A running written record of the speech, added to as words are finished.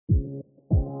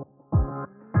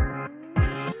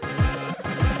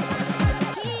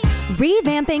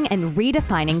revamping and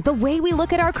redefining the way we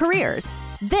look at our careers.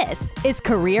 This is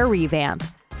Career Revamp,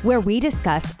 where we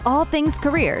discuss all things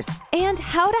careers and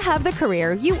how to have the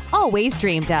career you always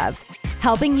dreamed of,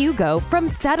 helping you go from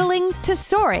settling to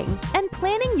soaring and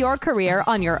planning your career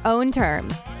on your own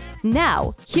terms.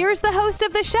 Now, here's the host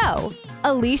of the show,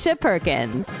 Alicia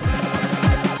Perkins.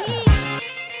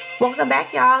 Welcome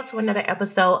back, y'all, to another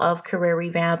episode of Career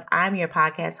Revamp. I'm your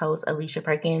podcast host, Alicia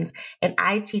Perkins, and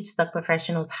I teach stuck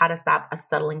professionals how to stop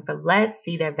settling for less,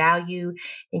 see their value,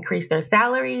 increase their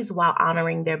salaries while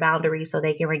honoring their boundaries so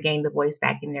they can regain the voice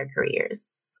back in their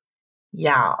careers.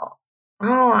 Y'all,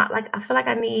 I feel like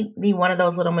I need one of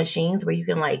those little machines where you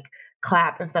can like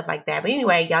clap and stuff like that. But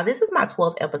anyway, y'all, this is my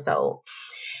 12th episode,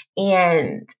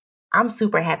 and I'm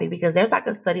super happy because there's like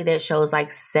a study that shows like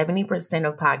 70%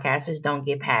 of podcasters don't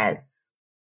get past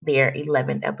their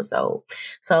 11th episode.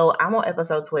 So I'm on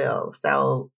episode 12.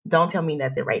 So don't tell me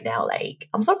nothing right now. Like,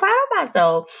 I'm so proud of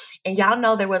myself. And y'all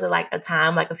know there was a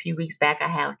time, like a few weeks back, I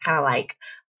have kind of like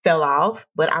fell off,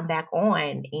 but I'm back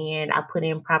on and I put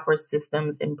in proper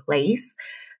systems in place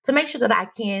to make sure that I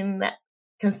can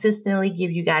consistently give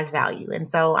you guys value. And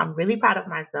so I'm really proud of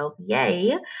myself.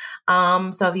 Yay.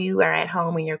 So if you are at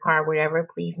home in your car, whatever,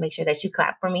 please make sure that you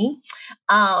clap for me.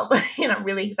 And I'm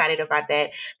really excited about that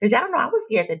because y'all don't know, I was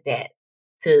scared to death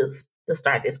to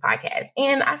start this podcast.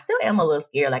 And I still am a little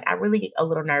scared. Like I really get a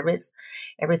little nervous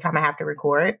every time I have to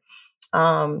record,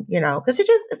 because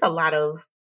it's a lot of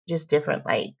just different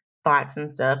like thoughts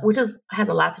and stuff, which has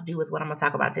a lot to do with what I'm going to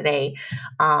talk about today.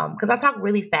 Because I talk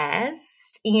really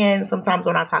fast. And sometimes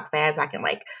when I talk fast, I can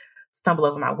like stumble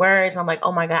over my words. I'm like,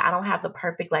 oh my God, I don't have the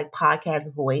perfect like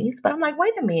podcast voice. But I'm like,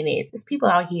 wait a minute. There's people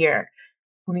out here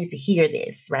who need to hear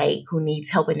this, right? Who needs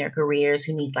help in their careers,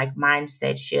 who needs like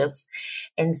mindset shifts.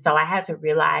 And so I had to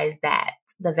realize that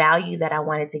the value that I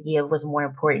wanted to give was more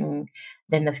important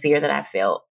than the fear that I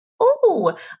felt.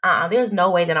 There's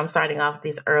no way that I'm starting off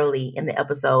this early in the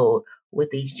episode with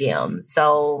these gems.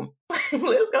 So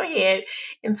let's go ahead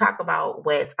and talk about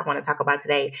what I want to talk about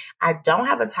today. I don't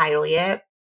have a title yet.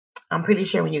 I'm pretty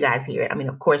sure when you guys hear it,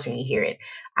 of course, when you hear it,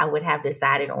 I would have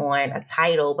decided on a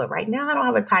title, but right now I don't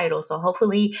have a title. So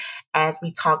hopefully as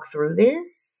we talk through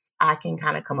this, I can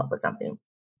kind of come up with something.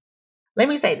 Let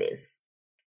me say this.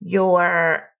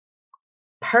 Your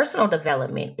personal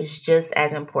development is just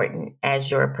as important as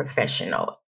your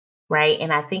professional, right?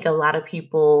 And I think a lot of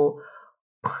people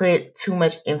put too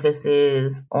much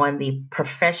emphasis on the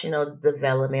professional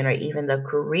development or even the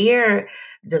career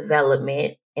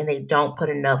development, and they don't put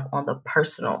enough on the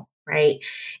personal, right?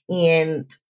 And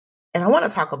I want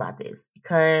to talk about this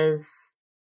because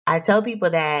I tell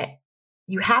people that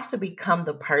you have to become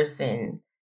the person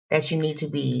that you need to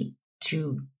be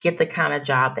to get the kind of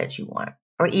job that you want,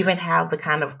 or even have the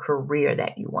kind of career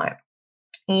that you want.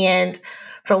 And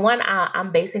for one,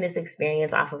 I'm basing this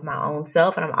experience off of my own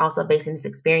self, and I'm also basing this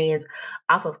experience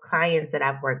off of clients that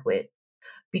I've worked with,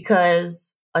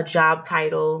 because a job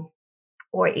title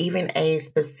or even a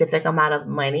specific amount of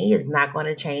money is not going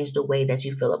to change the way that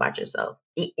you feel about yourself.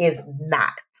 It is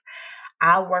not.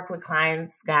 I work with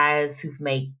clients, guys, who've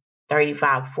made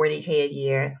 35, 40K a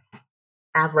year.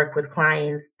 I've worked with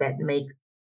clients that make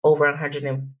over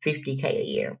 150K a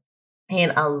year.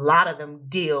 And a lot of them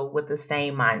deal with the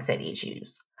same mindset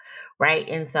issues, right?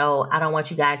 And so I don't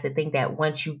want you guys to think that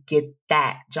once you get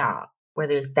that job,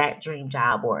 whether it's that dream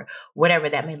job or whatever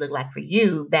that may look like for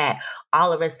you, that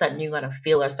all of a sudden you're going to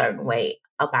feel a certain way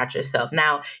about yourself.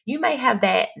 Now, you may have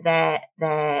that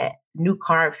new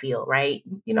car feel, right?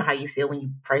 You know how you feel when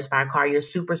you first buy a car, you're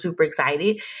super, super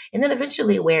excited, and then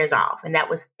eventually it wears off. And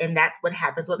that's what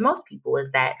happens with most people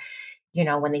is that,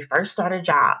 when they first start a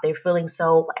job, they're feeling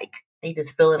so like they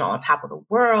just feeling on top of the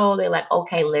world. They're like,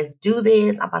 okay, let's do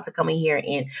this. I'm about to come in here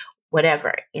and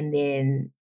whatever. And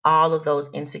then all of those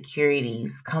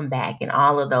insecurities come back and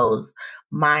all of those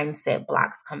mindset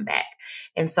blocks come back.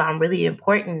 And so I'm really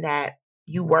important that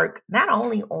you work not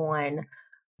only on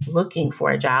looking for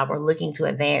a job or looking to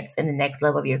advance in the next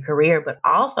level of your career, but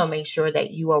also make sure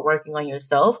that you are working on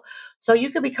yourself so you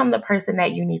can become the person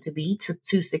that you need to be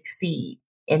to succeed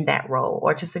in that role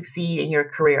or to succeed in your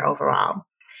career overall.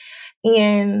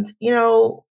 And,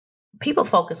 people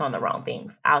focus on the wrong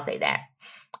things. I'll say that.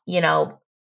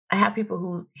 I have people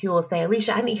who will say,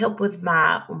 Alicia, I need help with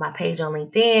my page on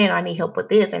LinkedIn. Or I need help with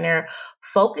this. And they're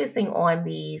focusing on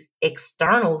these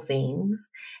external things.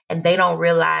 And they don't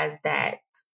realize that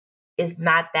it's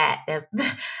not that.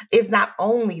 It's not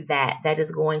only that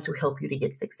is going to help you to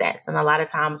get success. And a lot of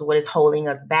times what is holding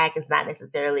us back is not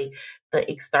necessarily the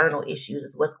external issues,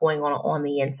 it's what's going on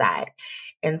the inside.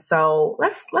 And so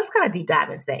let's kind of deep dive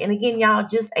into that. And again, y'all,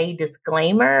 just a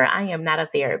disclaimer, I am not a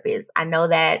therapist. I know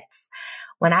that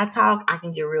when I talk, I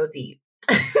can get real deep.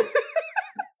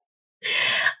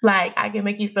 Like, I can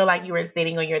make you feel like you were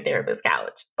sitting on your therapist's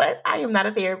couch, but I am not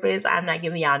a therapist. I'm not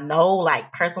giving y'all no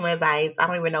like personal advice. I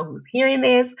don't even know who's hearing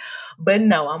this, but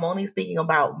no, I'm only speaking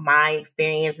about my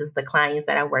experiences, the clients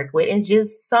that I work with, and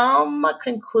just some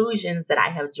conclusions that I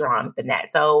have drawn from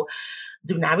that. So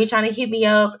do not be trying to hit me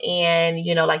up and,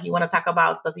 like you want to talk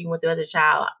about stuff you went through as a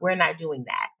child. We're not doing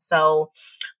that. So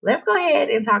let's go ahead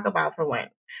and talk about for one.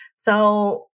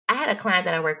 So I had a client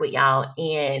that I work with, y'all,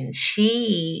 and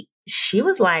she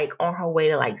was like on her way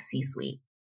to like C-suite.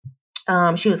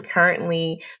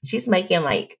 She's making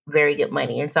like very good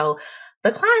money. And so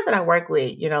the clients that I work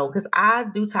with, because I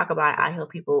do talk about, I help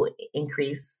people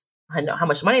increase how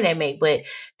much money they make, but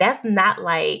that's not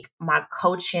like my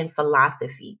coaching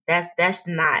philosophy. That's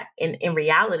not in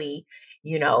reality,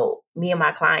 me and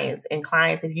my clients,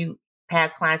 if you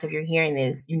past clients, if you're hearing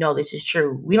this, this is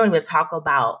true. We don't even talk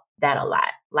about that a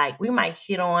lot. Like we might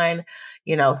hit on,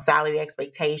 salary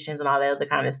expectations and all that other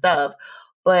kind of stuff,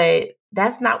 but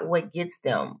that's not what gets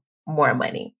them more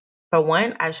money. For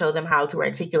one, I show them how to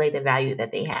articulate the value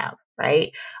that they have,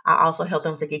 right? I also help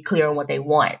them to get clear on what they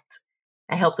want.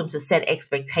 I help them to set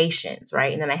expectations,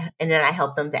 right? And then I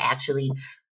help them to actually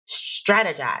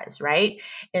strategize, right?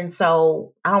 And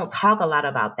so I don't talk a lot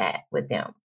about that with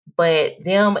them. But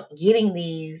them getting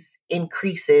these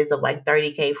increases of like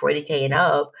 30K, 40K and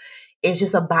up is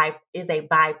just a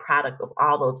byproduct of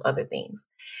all those other things.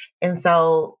 And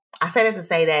so I said it to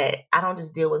say that I don't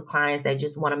just deal with clients that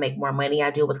just want to make more money.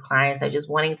 I deal with clients that just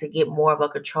wanting to get more of a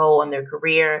control on their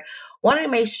career, wanting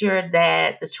to make sure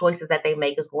that the choices that they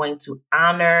make is going to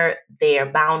honor their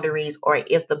boundaries, or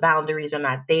if the boundaries are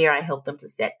not there, I help them to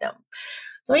set them.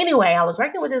 So anyway, I was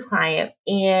working with this client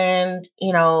and,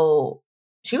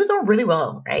 she was doing really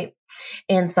well, right?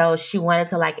 And so she wanted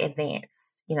to like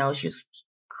advance, she's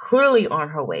clearly on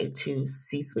her way to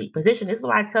C-suite position. This is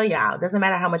why I tell y'all, it doesn't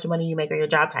matter how much money you make or your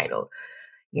job title,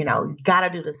 you got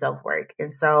to do the self-work.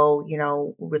 And so, we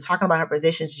were talking about her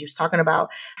positions. She was talking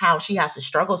about how she has to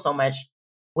struggle so much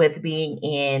with being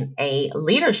in a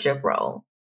leadership role.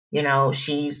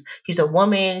 She's a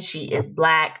woman, she is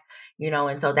Black,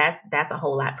 and so that's a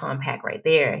whole lot to unpack right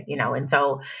there, and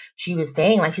so she was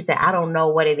saying, like she said, I don't know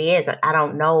what it is. I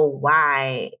don't know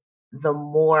why the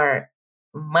more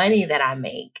money that I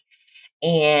make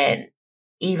and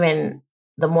even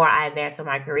the more I advance in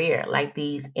my career, like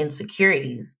these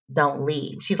insecurities don't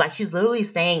leave. She's literally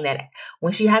saying that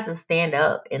when she has to stand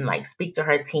up and like speak to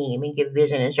her team and give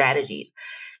vision and strategies,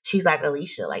 she's like,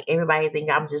 Alicia, like everybody think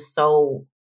I'm just so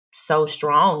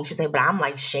strong. She said, but I'm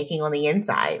like shaking on the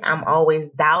inside. I'm always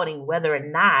doubting whether or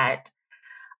not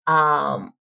I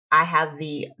have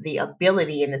the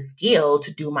ability and the skill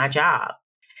to do my job.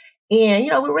 And,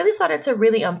 we really started to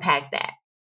really unpack that.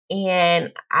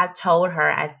 And I told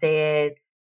her, I said,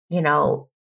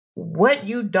 what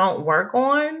you don't work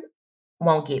on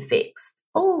won't get fixed.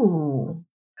 Oh,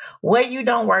 what you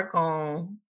don't work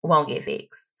on won't get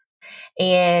fixed.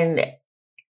 And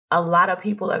a lot of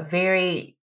people are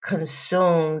very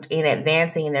consumed in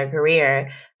advancing in their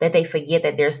career that they forget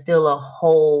that there's still a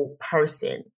whole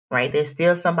person, right? There's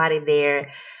still somebody there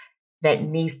that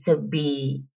needs to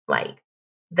be like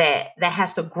that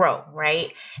has to grow,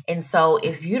 right? And so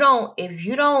if you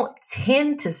don't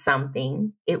tend to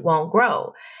something, it won't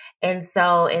grow. And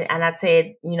so and I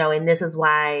said, and this is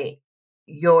why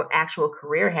your actual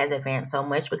career has advanced so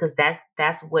much, because that's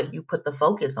what you put the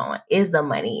focus on, is the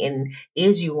money, and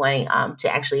is you wanting to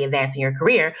actually advance in your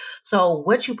career. So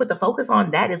what you put the focus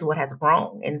on, that is what has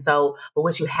grown. And so, but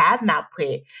what you have not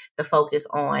put the focus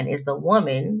on is the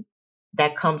woman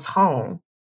that comes home,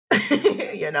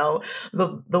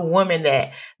 the woman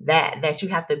that you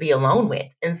have to be alone with.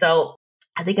 And so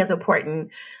I think it's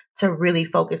important to really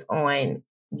focus on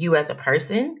you as a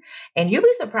person. And you'll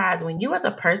be surprised when you as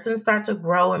a person start to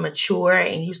grow and mature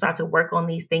and you start to work on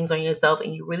these things on yourself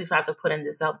and you really start to put in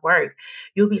the self-work,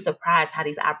 you'll be surprised how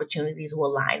these opportunities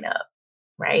will line up.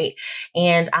 Right.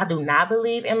 And I do not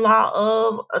believe in law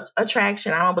of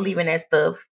attraction. I don't believe in that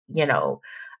stuff.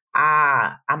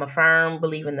 I'm a firm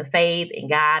believer in the faith in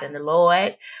God and the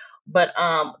Lord. But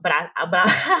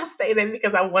I say that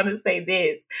because I want to say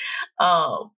this,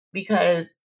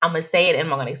 because I'm going to say it and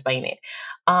I'm going to explain it.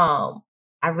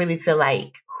 I really feel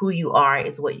like who you are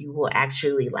is what you will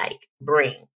actually like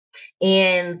bring.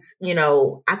 And,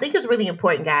 I think it's really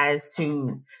important, guys,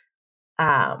 to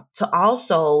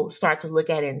also start to look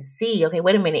at it and see, okay,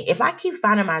 wait a minute, if I keep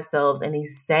finding myself in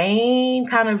these same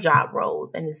kind of job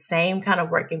roles and the same kind of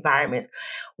work environments,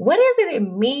 what is it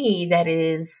in me that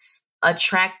is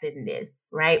attracting this,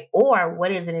 right? Or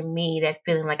what is it in me that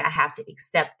feeling like I have to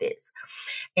accept this?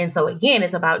 And so again,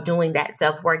 it's about doing that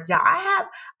self-work. Y'all,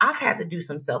 I've had to do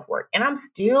some self-work, and I'm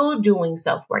still doing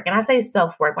self-work. And I say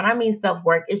self-work, when I mean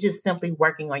self-work, it's just simply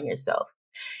working on yourself.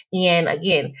 And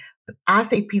again, I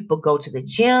say people go to the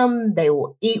gym, they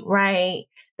will eat right,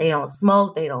 they don't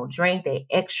smoke, they don't drink, they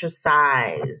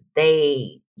exercise,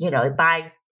 they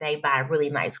buy really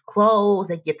nice clothes,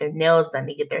 they get their nails done,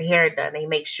 they get their hair done, they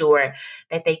make sure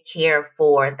that they care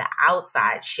for the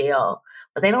outside shell,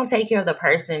 but they don't take care of the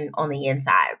person on the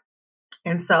inside.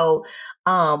 And so,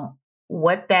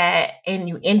 and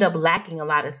you end up lacking a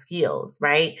lot of skills,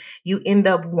 right? You end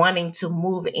up wanting to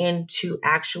move into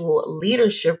actual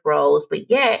leadership roles, but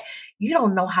yet you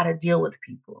don't know how to deal with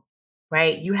people,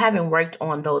 right? You haven't worked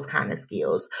on those kind of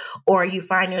skills, or you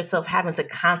find yourself having to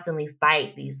constantly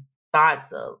fight these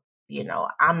thoughts of,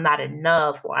 I'm not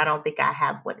enough, or I don't think I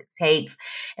have what it takes.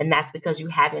 And that's because you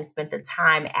haven't spent the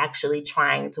time actually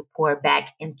trying to pour back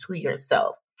into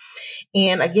yourself.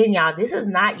 And again, y'all, this is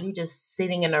not you just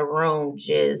sitting in a room,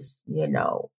 just,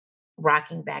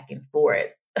 rocking back and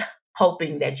forth,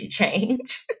 hoping that you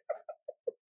change.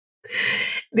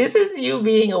 This is you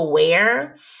being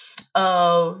aware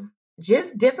of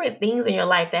just different things in your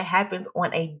life that happens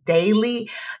on a daily.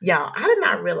 Y'all, I did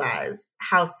not realize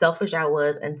how selfish I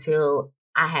was until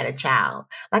I had a child.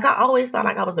 Like, I always thought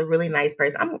like I was a really nice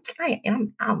person. I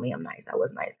don't mean I'm nice. I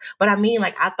was nice. But I mean,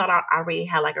 like, I thought I already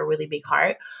had like a really big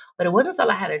heart, but it wasn't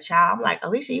until I had a child. I'm like,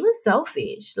 Alicia, you were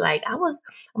selfish. Like, I'm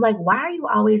like, why are you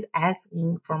always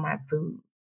asking for my food?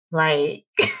 Like,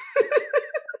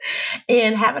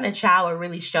 and having a child will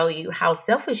really show you how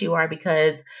selfish you are,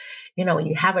 because, when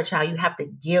you have a child, you have to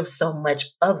give so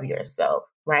much of yourself,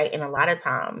 right? And a lot of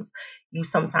times you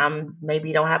sometimes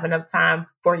maybe don't have enough time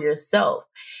for yourself.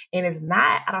 And it's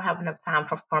not, I don't have enough time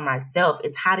for myself.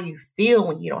 It's how do you feel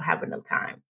when you don't have enough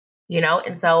time,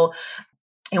 And so,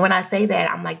 and when I say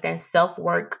that, I'm like, that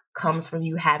self-work comes from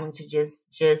you having to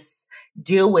just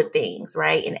deal with things,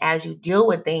 right? And as you deal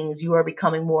with things, you are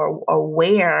becoming more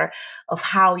aware of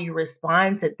how you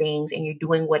respond to things, and you're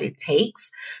doing what it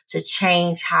takes to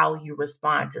change how you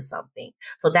respond to something.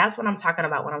 So that's what I'm talking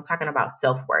about when I'm talking about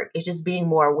self-work. It's just being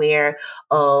more aware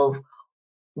of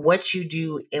what you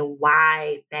do and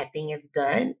why that thing is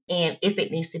done. And if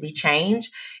it needs to be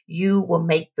changed, you will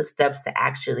make the steps to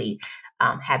actually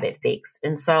have it fixed.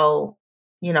 And so,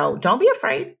 don't be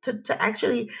afraid to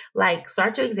actually like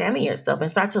start to examine yourself and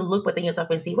start to look within yourself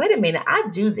and see, wait a minute, I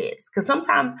do this. Because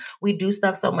sometimes we do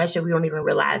stuff so much that we don't even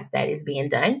realize that is being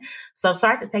done. So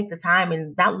start to take the time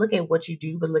and not look at what you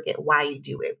do, but look at why you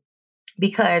do it.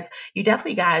 Because you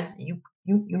definitely, guys, you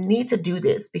need to do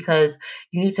this, because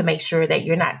you need to make sure that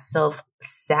you're not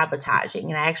self-sabotaging.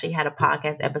 And I actually had a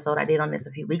podcast episode I did on this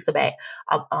a few weeks back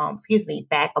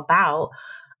about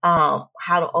how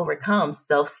to overcome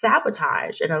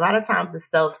self-sabotage. And a lot of times the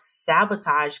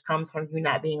self-sabotage comes from you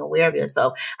not being aware of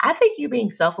yourself. I think you being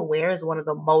self-aware is one of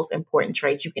the most important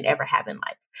traits you can ever have in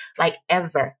life. Like,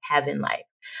 ever have in life.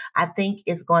 I think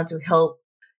it's going to help.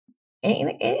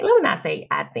 And let me not say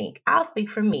I think. I'll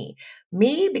speak for me.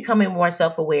 Me becoming more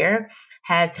self-aware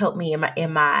has helped me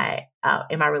in my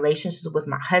relationships with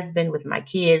my husband, with my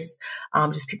kids,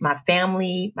 just my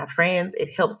family, my friends. It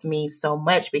helps me so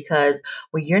much, because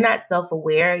when you're not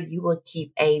self-aware, you will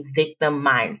keep a victim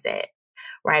mindset,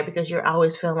 right? Because you're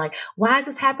always feeling like, why is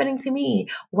this happening to me?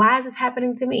 Why is this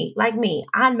happening to me? Like me,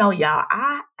 I know, y'all,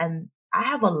 I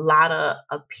have a lot of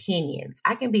opinions.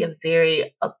 I can be a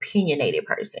very opinionated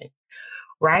person.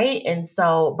 Right. And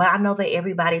so, but I know that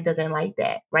everybody doesn't like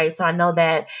that. Right. So I know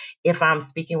that if I'm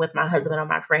speaking with my husband or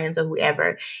my friends or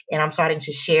whoever, and I'm starting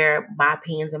to share my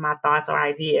opinions and my thoughts or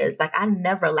ideas, like, I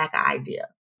never lack an idea.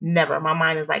 Never. My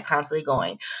mind is like constantly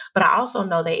going. But I also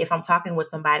know that if I'm talking with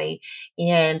somebody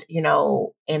and,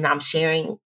 and I'm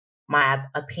sharing my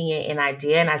opinion and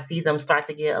idea, and I see them start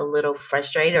to get a little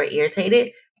frustrated or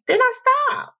irritated, then I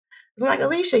stop. So like,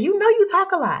 Alicia, you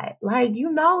talk a lot. Like,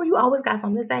 you always got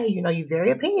something to say. You're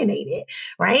very opinionated,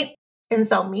 right? And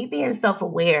so me being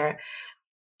self-aware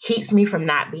keeps me from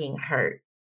not being hurt.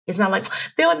 It's not like,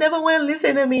 they'll never want to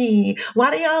listen to me.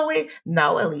 Why they always?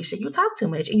 No, Alicia, you talk too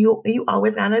much, and you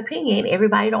always got an opinion.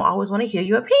 Everybody don't always want to hear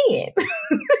your opinion.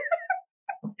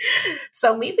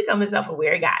 So me becoming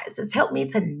self-aware, guys, has helped me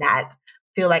to not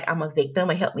feel like I'm a victim.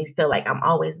 It helped me feel like I'm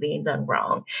always being done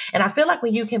wrong. And I feel like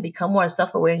when you can become more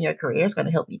self-aware in your career, it's going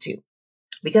to help you too.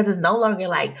 Because it's no longer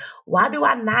like, why do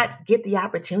I not get the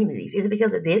opportunities? Is it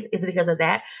because of this? Is it because of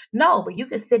that? No, but you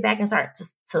can sit back and start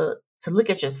to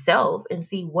look at yourself and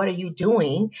see what are you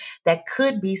doing that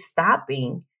could be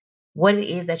stopping what it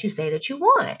is that you say that you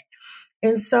want.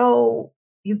 And so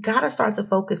you got to start to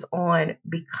focus on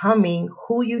becoming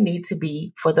who you need to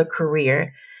be for the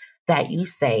career that you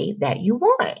say that you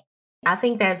want. I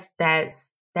think that's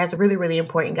really, really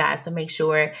important, guys, to make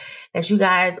sure that you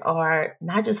guys are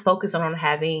not just focusing on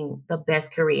having the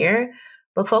best career,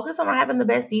 but focus on having the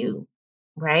best you,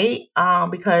 right?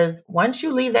 Because once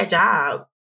you leave that job,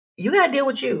 you got to deal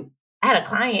with you. I had a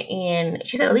client and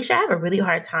she said, Alicia, I have a really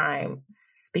hard time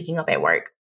speaking up at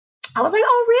work. I was like,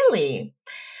 oh, really?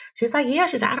 She's like, yeah.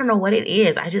 She said, I don't know what it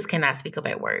is. I just cannot speak up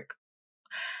at work.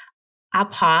 I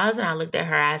paused and I looked at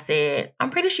her. I said, I'm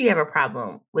pretty sure you have a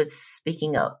problem with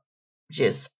speaking up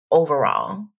just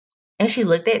overall. And she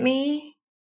looked at me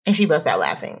and she burst out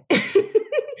laughing.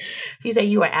 She said,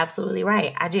 you are absolutely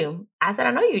right. I do. I said,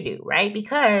 I know you do, right?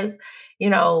 Because,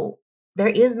 there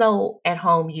is no at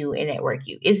home you and at work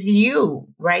you. It's you,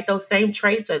 right? Those same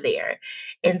traits are there.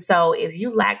 And so if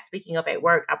you lack speaking up at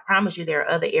work, I promise you there are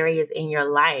other areas in your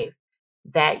life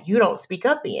that you don't speak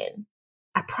up in.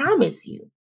 I promise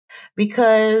you.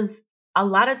 Because a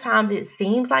lot of times it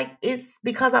seems like it's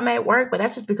because I'm at work, but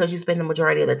that's just because you spend the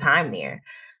majority of the time there.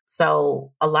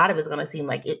 So a lot of it's going to seem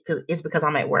like it's because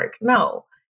I'm at work. No,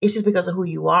 it's just because of who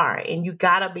you are. And you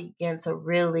got to begin to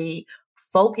really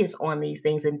focus on these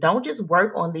things and don't just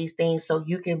work on these things so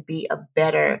you can be a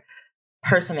better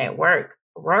person at work.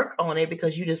 Work on it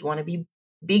because you just want to be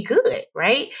good,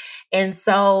 right? And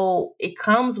so it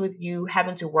comes with you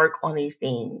having to work on these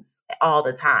things all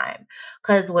the time.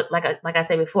 Because like I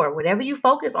said before, whatever you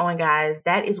focus on, guys,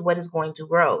 that is what is going to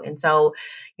grow. And so,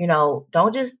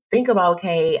 don't just think about,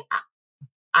 okay,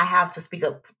 I have to speak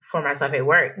up for myself at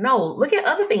work. No, look at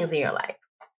other things in your life.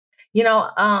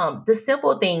 The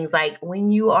simple things like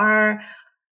when you are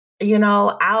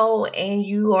out and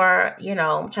you are, I'm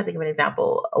trying to think of an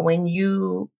example. When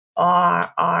you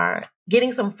are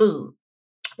getting some food,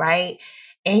 right?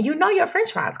 And your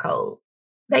French fries cold.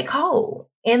 They cold.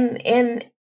 And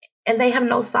they have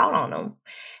no salt on them.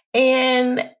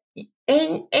 And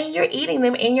you're eating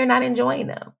them and you're not enjoying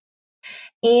them.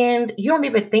 And you don't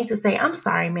even think to say, I'm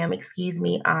sorry, ma'am, excuse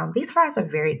me. These fries are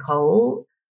very cold.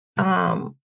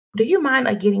 Do you mind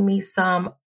getting me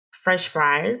some fresh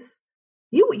fries?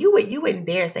 You wouldn't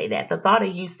dare say that. The thought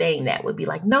of you saying that would be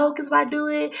like, no, because if I do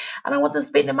it, I don't want them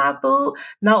spitting in my food.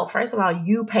 No, first of all,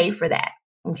 you pay for that.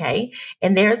 Okay.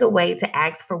 And there's a way to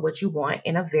ask for what you want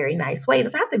in a very nice way. It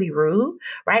doesn't have to be rude,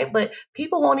 right? But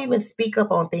people won't even speak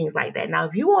up on things like that. Now,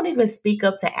 if you won't even speak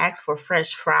up to ask for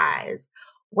fresh fries,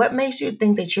 what makes you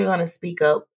think that you're going to speak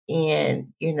up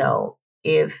in,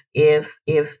 if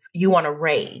you want to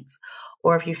raise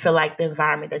or if you feel like the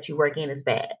environment that you work in is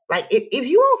bad? Like if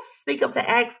you won't speak up to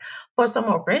ask for some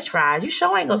more French fries, you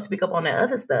sure ain't going to speak up on the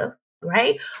other stuff.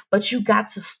 Right. But you got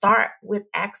to start with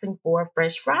asking for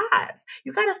fresh fries.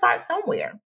 You got to start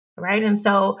somewhere. Right. And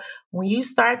so when you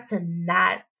start to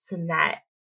not,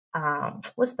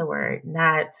 what's the word?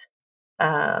 Not,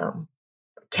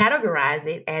 categorize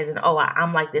it as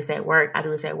I'm like this at work. I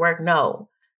do this at work. No,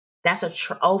 that's a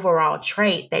overall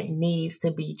trait that needs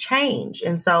to be changed.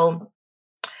 And so,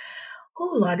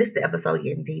 oh Lord, this is the episode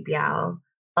getting deep, y'all.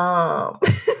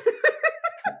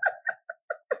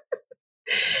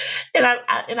 And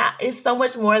I, it's so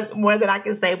much more that I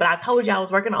can say, but I told you I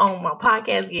was working on my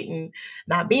podcast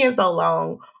not being so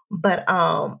long, but,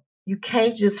 you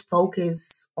can't just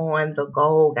focus on the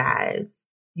goal, guys.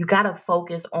 You got to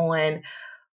focus on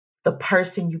the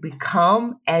person you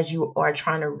become as you are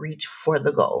trying to reach for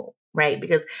the goal, right?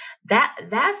 Because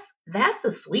that's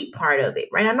the sweet part of it,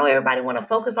 right? I know everybody want to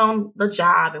focus on the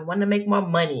job and want to make more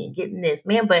money and getting this,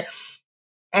 man, but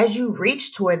as you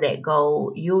reach toward that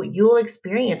goal, you'll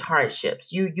experience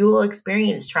hardships. You'll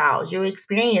experience trials. You'll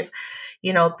experience,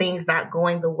 things not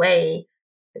going the way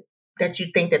that you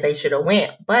think that they should have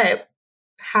went. But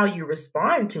how you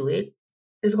respond to it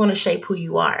is going to shape who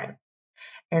you are.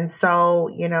 And so,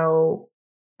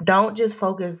 don't just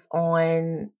focus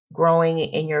on growing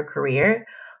in your career,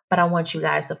 but I want you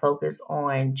guys to focus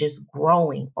on just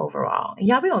growing overall. And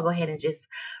y'all, we're going to go ahead and just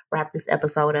wrap this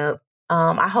episode up.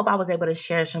 I hope I was able to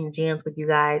share some gems with you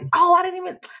guys. Oh, I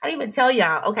didn't even tell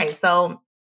y'all. Okay. So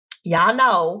y'all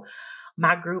know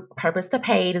my group Purpose to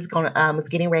Paid is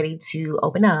getting ready to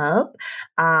open up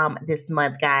this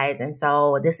month, guys. And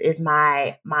so this is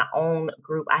my own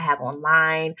group I have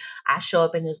online. I show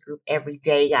up in this group every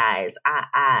day, guys.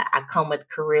 I come with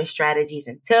career strategies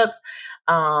and tips.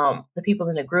 The people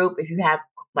in the group, if you have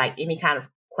like any kind of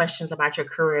questions about your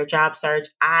career job search,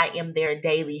 I am there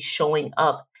daily showing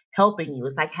up, helping you.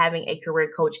 It's like having a career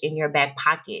coach in your back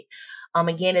pocket.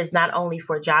 Again, it's not only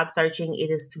for job searching, it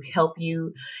is to help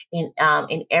you in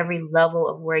every level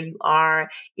of where you are.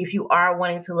 If you are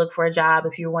wanting to look for a job,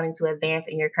 if you're wanting to advance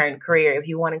in your current career, if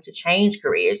you're wanting to change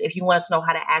careers, if you want to know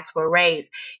how to ask for a raise,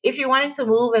 if you're wanting to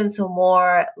move into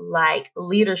more like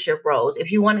leadership roles,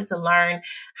 if you're wanting to learn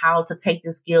how to take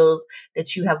the skills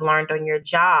that you have learned on your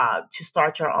job to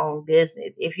start your own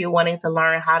business, if you're wanting to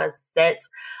learn how to set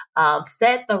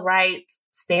the right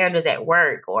standards at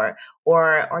work, or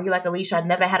you're like, Alicia, I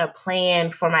never had a plan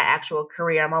for my actual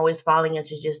career. I'm always falling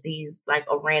into just these like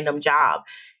a random job.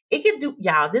 It can do,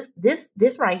 y'all,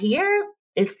 this right here,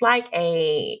 it's like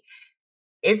a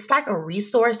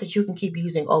resource that you can keep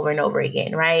using over and over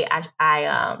again, right?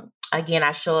 Again,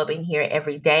 I show up in here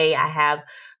every day. I have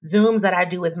Zooms that I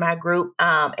do with my group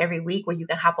every week where you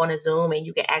can hop on a Zoom and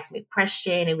you can ask me a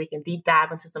question and we can deep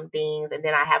dive into some things. And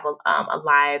then I have a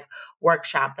live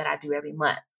workshop that I do every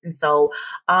month. And so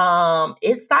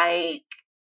it's like,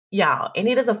 y'all, and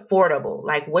it is affordable,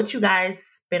 like what you guys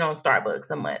spend on Starbucks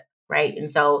a month, right?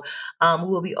 And so we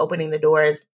will be opening the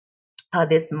doors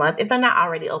this month, if they're not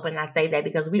already open. I say that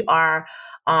because we are,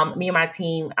 me and my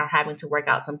team are having to work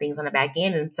out some things on the back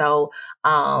end. And so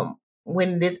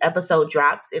when this episode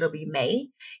drops, it'll be May.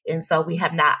 And so we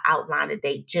have not outlined a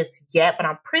date just yet, but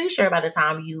I'm pretty sure by the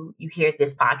time you hear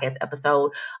this podcast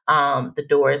episode, the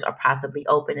doors are possibly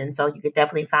open. And so you could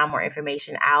definitely find more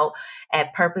information out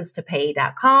at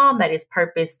purposetopay.com. That is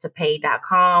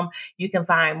purposetopay.com. You can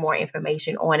find more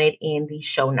information on it in the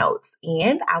show notes.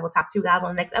 And I will talk to you guys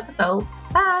on the next episode.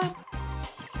 Bye.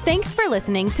 Thanks for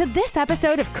listening to this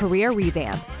episode of Career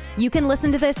Revamp. You can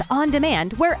listen to this on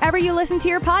demand wherever you listen to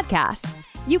your podcasts.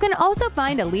 You can also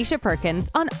find Alicia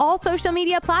Perkins on all social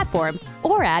media platforms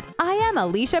or at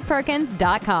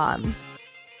IamAliciaPerkins.com.